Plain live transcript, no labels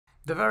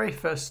The very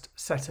first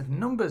set of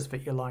numbers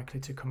that you're likely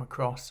to come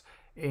across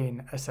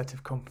in a set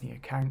of company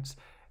accounts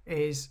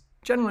is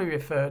generally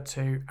referred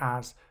to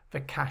as the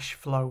cash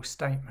flow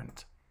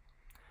statement.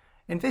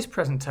 In this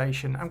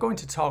presentation, I'm going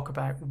to talk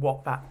about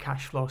what that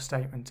cash flow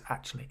statement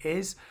actually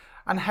is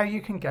and how you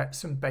can get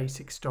some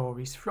basic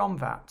stories from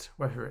that,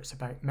 whether it's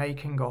about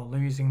making or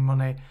losing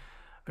money,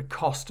 the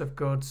cost of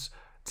goods,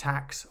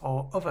 tax,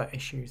 or other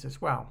issues as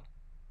well.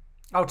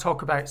 I'll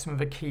talk about some of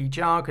the key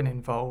jargon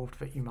involved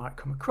that you might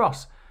come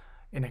across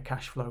in a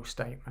cash flow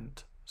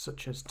statement,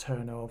 such as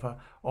turnover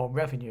or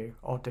revenue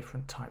or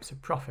different types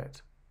of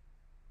profit.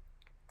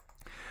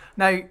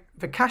 Now,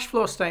 the cash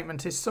flow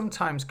statement is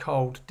sometimes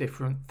called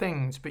different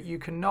things, but you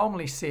can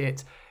normally see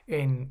it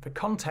in the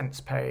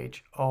contents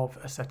page of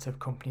a set of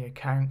company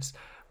accounts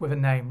with a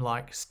name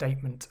like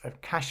statement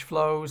of cash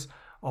flows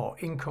or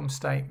income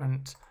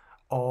statement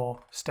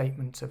or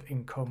statement of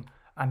income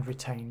and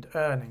retained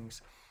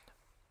earnings.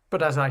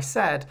 But as I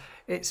said,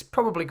 it's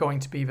probably going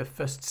to be the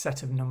first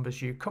set of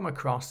numbers you come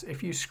across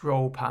if you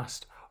scroll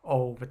past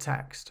all the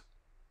text.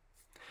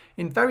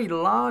 In very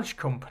large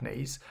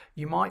companies,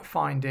 you might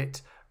find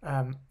it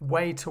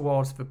way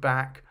towards the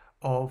back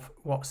of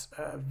what's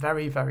a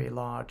very, very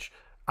large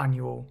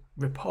annual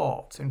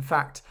report. In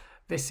fact,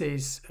 this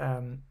is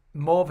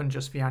more than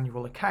just the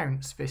annual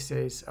accounts. This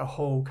is a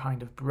whole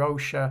kind of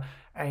brochure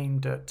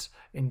aimed at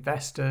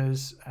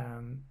investors,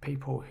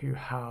 people who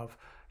have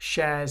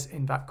shares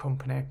in that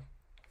company.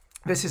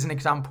 This is an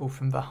example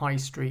from the high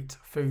street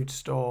food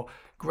store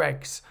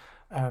Greggs.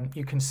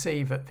 You can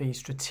see that the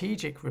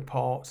strategic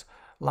report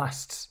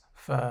lasts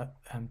for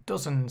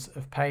dozens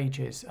of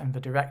pages and the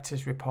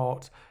director's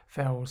report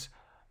fills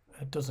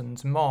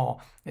dozens more.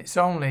 It's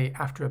only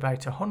after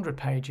about 100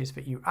 pages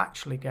that you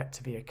actually get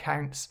to the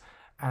accounts,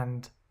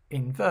 and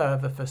in there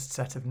the first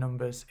set of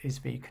numbers is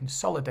the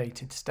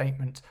consolidated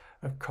statement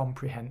of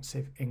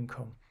comprehensive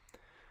income.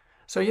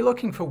 So you're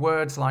looking for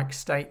words like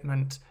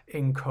statement,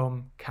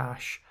 income,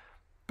 cash,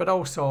 but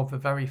also the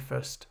very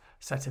first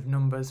set of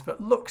numbers that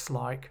looks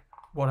like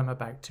what I'm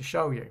about to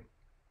show you.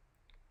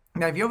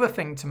 Now, the other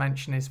thing to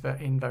mention is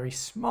that in very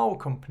small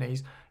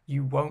companies,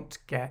 you won't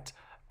get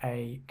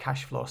a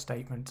cash flow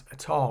statement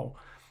at all.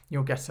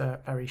 You'll get a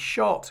very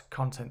short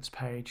contents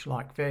page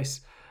like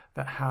this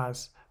that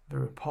has the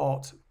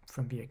report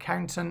from the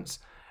accountants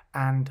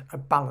and a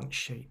balance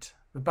sheet.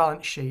 The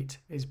balance sheet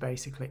is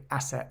basically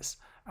assets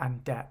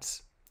and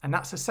debts, and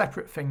that's a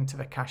separate thing to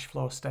the cash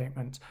flow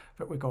statement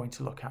that we're going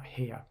to look at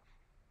here.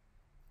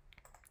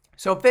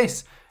 So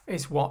this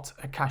is what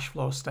a cash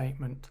flow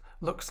statement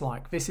looks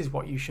like. This is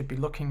what you should be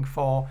looking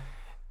for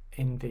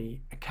in the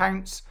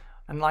accounts.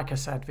 And like I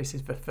said, this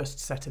is the first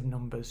set of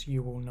numbers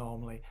you will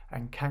normally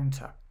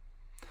encounter.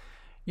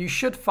 You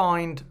should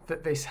find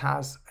that this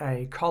has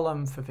a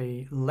column for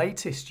the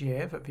latest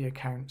year that the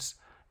accounts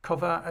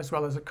cover, as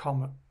well as a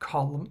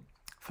column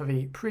for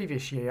the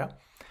previous year.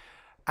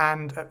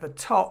 And at the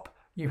top,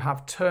 you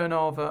have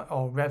turnover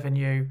or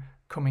revenue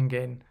coming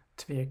in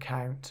to the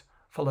account,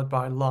 followed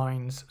by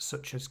lines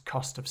such as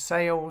cost of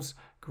sales,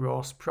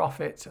 gross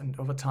profit and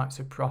other types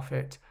of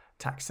profit,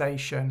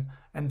 taxation,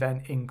 and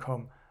then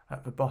income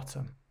at the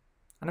bottom.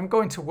 And I'm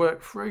going to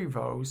work through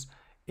those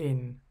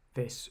in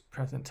this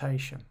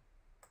presentation.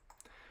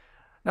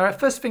 Now, the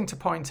first thing to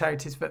point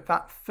out is that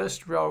that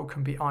first row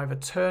can be either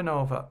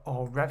turnover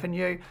or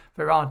revenue.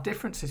 There are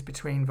differences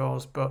between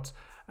those, but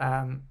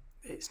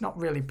it's not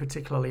really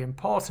particularly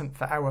important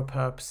for our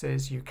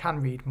purposes. You can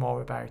read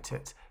more about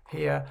it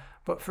here,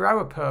 but for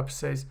our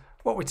purposes,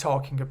 what we're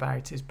talking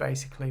about is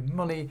basically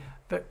money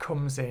that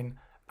comes in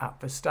at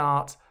the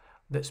start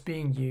that's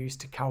being used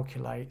to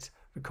calculate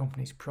the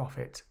company's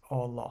profit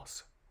or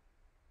loss.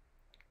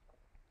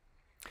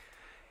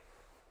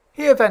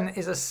 Here then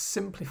is a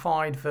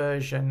simplified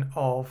version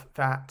of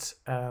that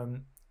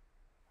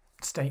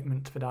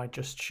statement that I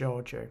just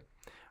showed you.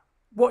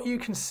 What you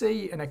can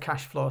see in a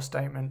cash flow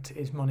statement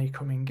is money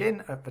coming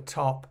in at the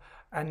top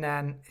and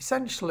then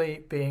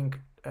essentially being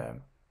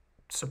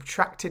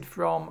subtracted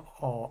from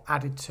or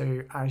added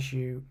to as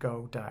you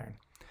go down.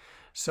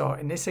 So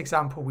in this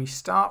example, we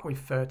start with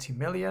 30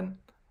 million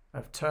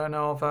of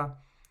turnover.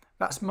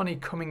 That's money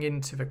coming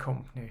into the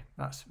company.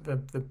 That's the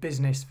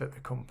business that the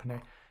company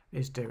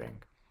is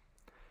doing.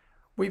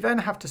 We then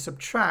have to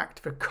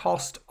subtract the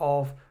cost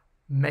of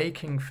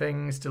making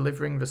things,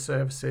 delivering the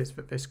services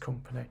that this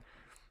company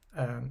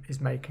is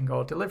making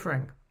or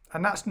delivering.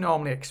 And that's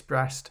normally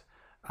expressed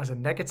as a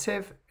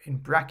negative in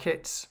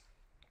brackets.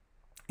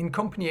 In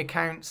company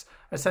accounts,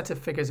 a set of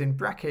figures in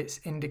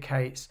brackets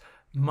indicates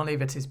money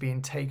that is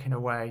being taken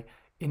away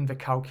in the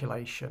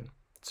calculation.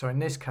 So in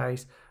this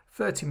case,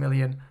 30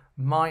 million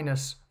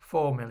minus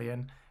 4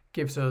 million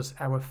gives us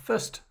our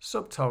first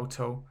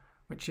subtotal,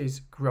 which is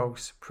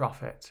gross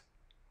profit.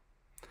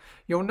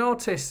 You'll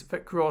notice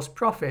that gross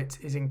profit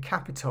is in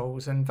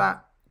capitals, and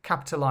that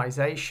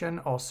capitalization,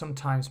 or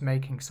sometimes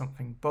making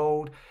something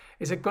bold,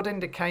 is a good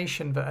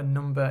indication that a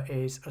number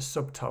is a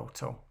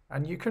subtotal.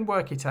 And you can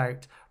work it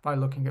out by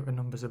looking at the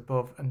numbers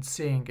above and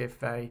seeing if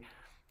they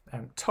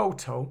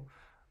total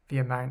the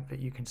amount that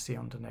you can see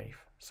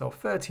underneath. So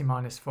 30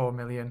 minus 4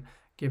 million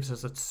gives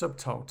us a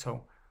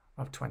subtotal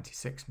of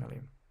 26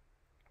 million.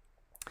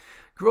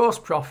 Gross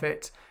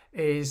profit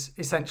is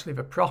essentially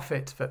the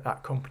profit that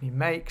that company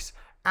makes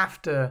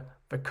after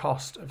the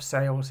cost of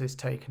sales is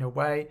taken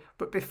away,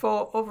 but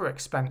before other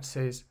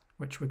expenses,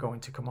 which we're going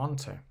to come on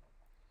to.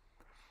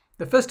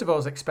 The first of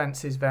those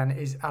expenses then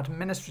is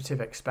administrative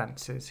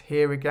expenses.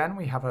 Here again,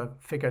 we have a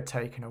figure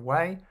taken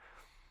away,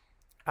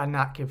 and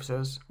that gives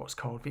us what's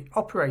called the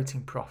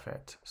operating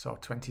profit. So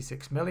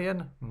 26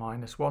 million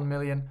minus 1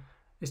 million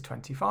is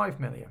 25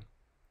 million.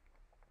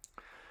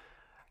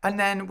 And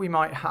then we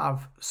might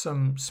have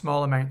some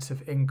small amounts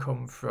of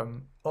income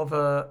from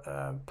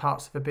other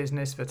parts of the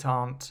business that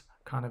aren't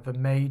kind of a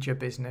major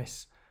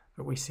business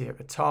that we see at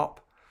the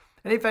top.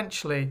 And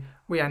eventually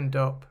we end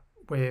up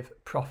with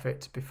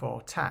profit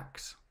before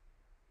tax.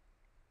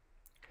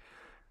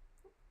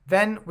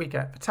 Then we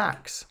get the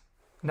tax.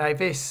 Now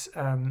this,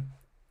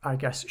 I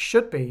guess,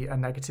 should be a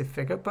negative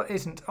figure, but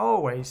isn't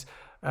always.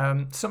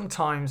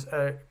 Sometimes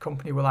a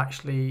company will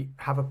actually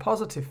have a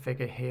positive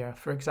figure here.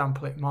 For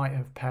example, it might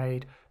have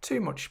paid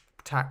too much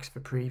tax the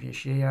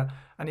previous year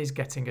and is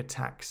getting a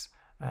tax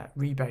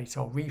rebate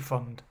or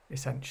refund,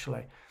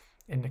 essentially,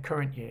 in the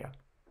current year.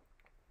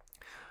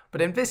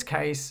 But in this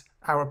case,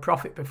 our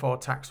profit before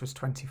tax was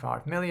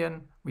 25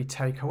 million. We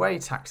take away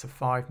tax of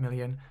 5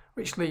 million,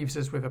 which leaves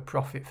us with a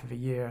profit for the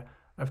year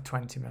of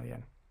 20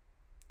 million.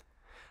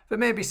 There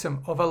may be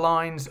some other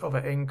lines, other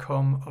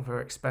income,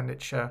 other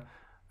expenditure.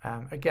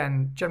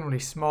 Again, generally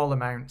small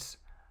amounts.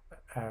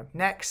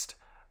 Next,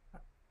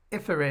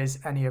 if there is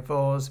any of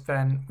those,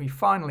 then we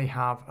finally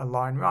have a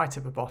line right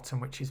at the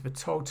bottom, which is the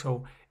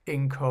total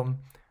income,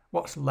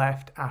 what's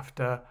left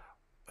after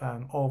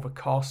all the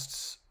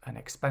costs and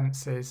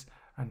expenses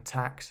and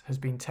tax has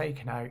been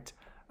taken out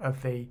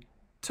of the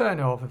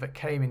turnover that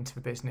came into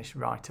the business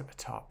right at the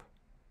top.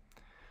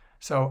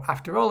 So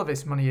after all of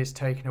this money is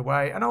taken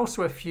away, and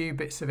also a few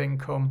bits of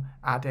income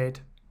added,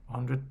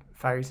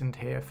 100,000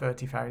 here,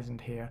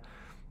 30,000 here,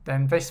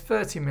 then this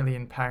 £30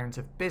 million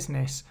of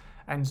business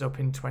ends up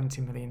in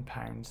 £20 million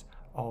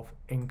of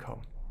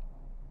income.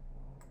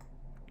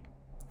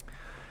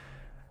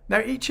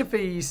 Now each of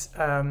these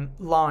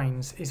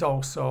lines is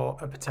also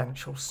a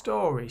potential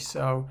story.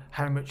 So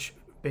how much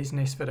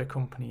business that a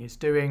company is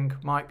doing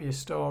might be a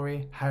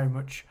story, how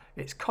much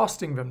it's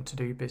costing them to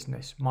do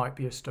business might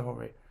be a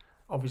story.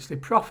 Obviously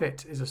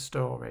profit is a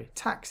story,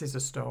 tax is a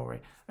story,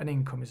 and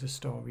income is a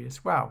story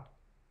as well.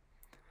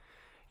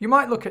 You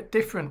might look at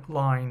different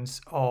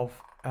lines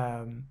of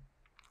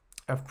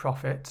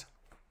profit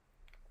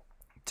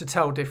to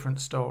tell different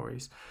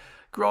stories.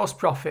 Gross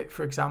profit,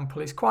 for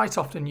example, is quite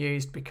often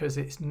used because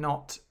it's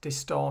not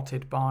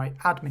distorted by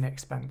admin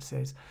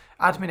expenses.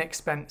 Admin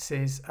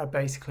expenses are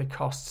basically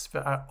costs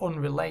that are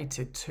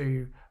unrelated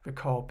to the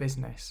core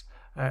business.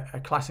 A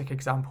classic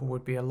example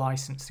would be a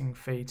licensing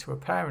fee to a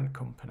parent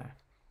company.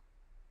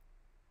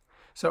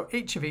 So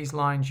each of these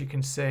lines you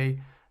can see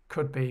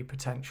could be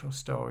potential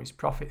stories.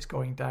 Profits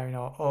going down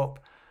or up,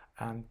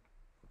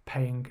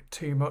 paying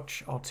too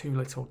much or too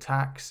little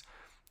tax,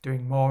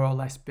 doing more or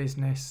less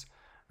business,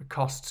 the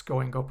costs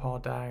going up or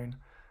down,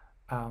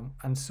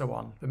 and so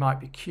on. There might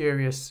be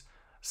curious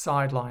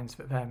sidelines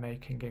that they're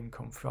making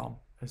income from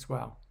as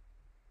well.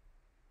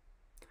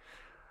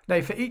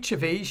 Now for each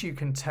of these you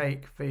can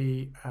take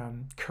the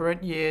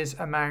current year's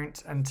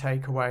amount and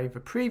take away the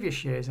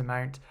previous year's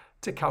amount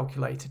to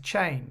calculate a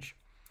change.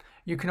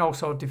 You can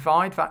also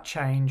divide that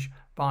change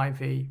by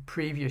the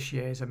previous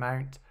year's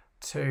amount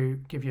to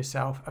give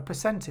yourself a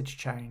percentage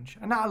change,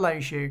 and that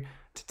allows you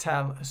to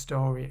tell a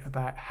story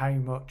about how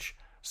much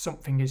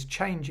something is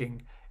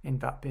changing in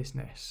that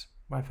business,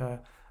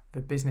 whether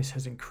the business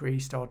has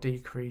increased or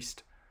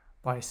decreased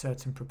by a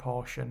certain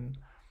proportion,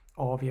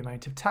 or the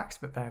amount of tax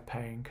that they're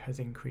paying has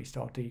increased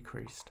or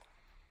decreased.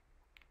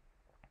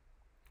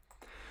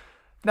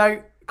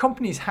 Now,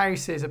 Companies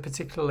House is a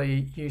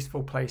particularly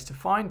useful place to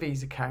find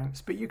these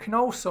accounts, but you can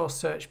also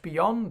search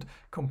beyond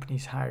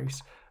Companies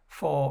House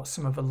for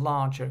some of the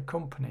larger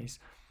companies.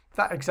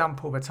 That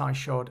example that I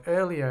showed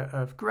earlier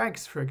of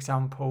Greggs, for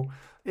example,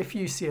 if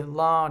you see a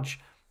large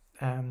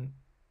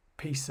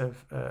piece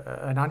of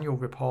an annual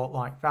report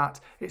like that,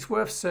 it's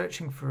worth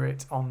searching for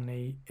it on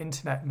the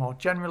internet more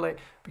generally,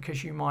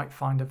 because you might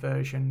find a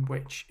version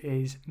which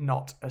is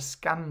not a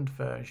scanned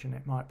version.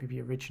 It might be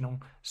the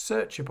original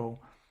searchable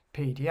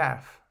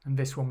PDF, and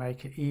this will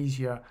make it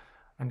easier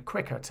and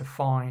quicker to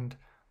find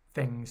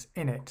things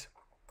in it.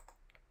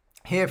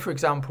 Here, for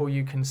example,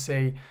 you can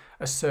see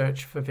a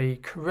search for the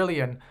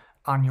Carillion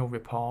annual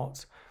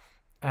report,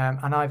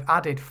 and I've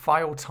added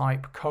file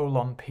type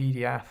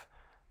 :PDF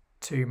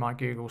to my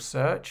Google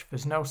search.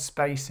 There's no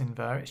space in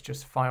there, it's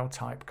just file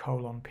type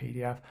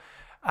 :PDF,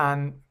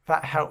 and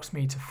that helps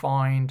me to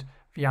find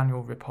the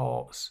annual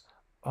reports,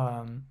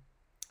 an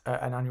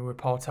annual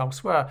report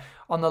elsewhere.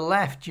 On the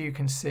left you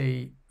can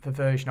see the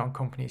version on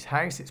Companies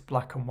House. It's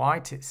black and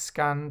white, it's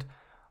scanned.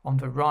 On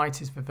the right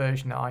is the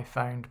version that I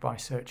found by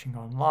searching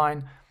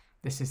online.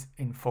 This is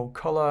in full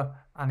colour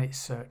and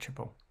it's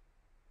searchable.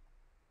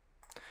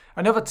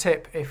 Another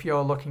tip if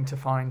you're looking to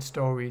find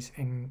stories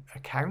in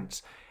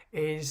accounts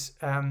is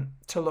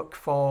to look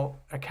for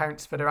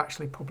accounts that are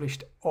actually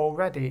published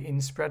already in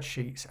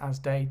spreadsheets as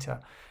data.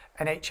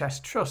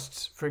 NHS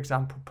trusts, for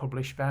example,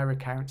 publish their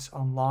accounts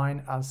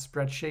online as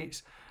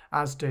spreadsheets,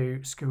 as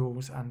do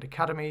schools and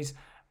academies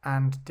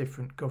and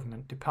different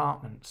government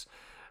departments.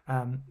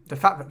 The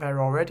fact that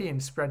they're already in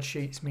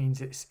spreadsheets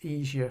means it's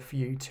easier for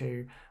you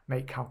to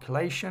make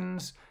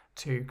calculations,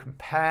 to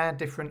compare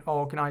different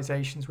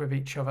organisations with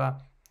each other,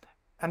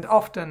 and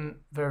often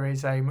there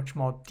is a much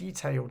more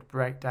detailed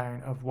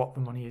breakdown of what the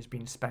money has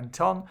been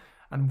spent on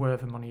and where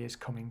the money is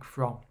coming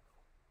from.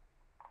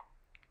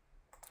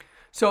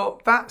 So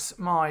that's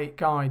my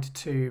guide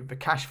to the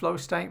cash flow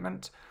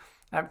statement.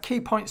 Key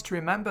points to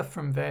remember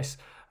from this.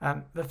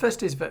 The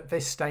first is that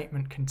this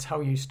statement can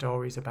tell you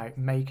stories about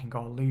making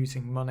or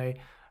losing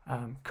money,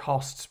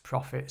 costs,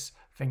 profits,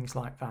 things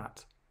like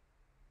that.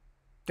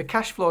 The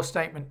cash flow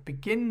statement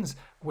begins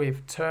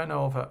with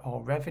turnover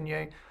or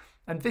revenue,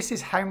 and this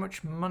is how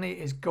much money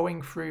is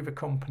going through the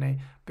company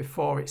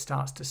before it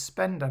starts to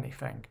spend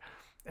anything.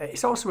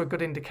 It's also a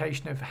good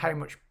indication of how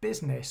much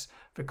business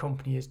the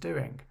company is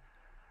doing.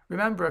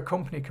 Remember, a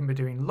company can be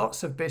doing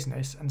lots of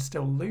business and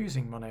still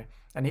losing money,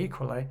 and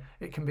equally,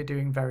 it can be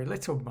doing very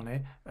little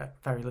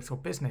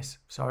business,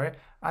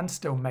 and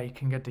still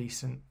making a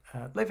decent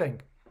living.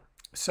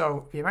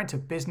 So the amount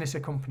of business a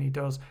company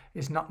does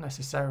is not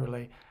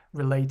necessarily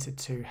related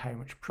to how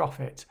much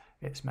profit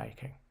it's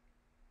making.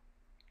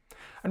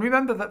 And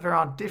remember that there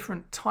are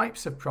different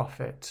types of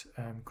profit,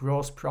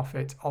 gross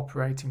profit,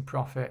 operating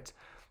profit,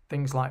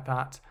 things like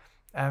that.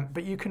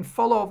 But you can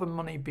follow the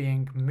money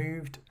being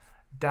moved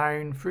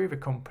down through the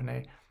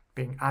company,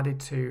 being added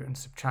to and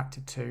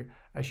subtracted to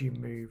as you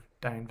move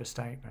down the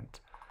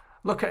statement.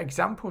 Look at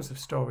examples of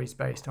stories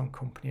based on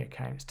company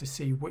accounts to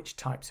see which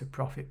types of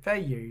profit they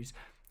use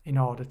in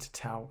order to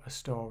tell a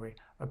story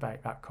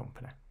about that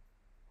company.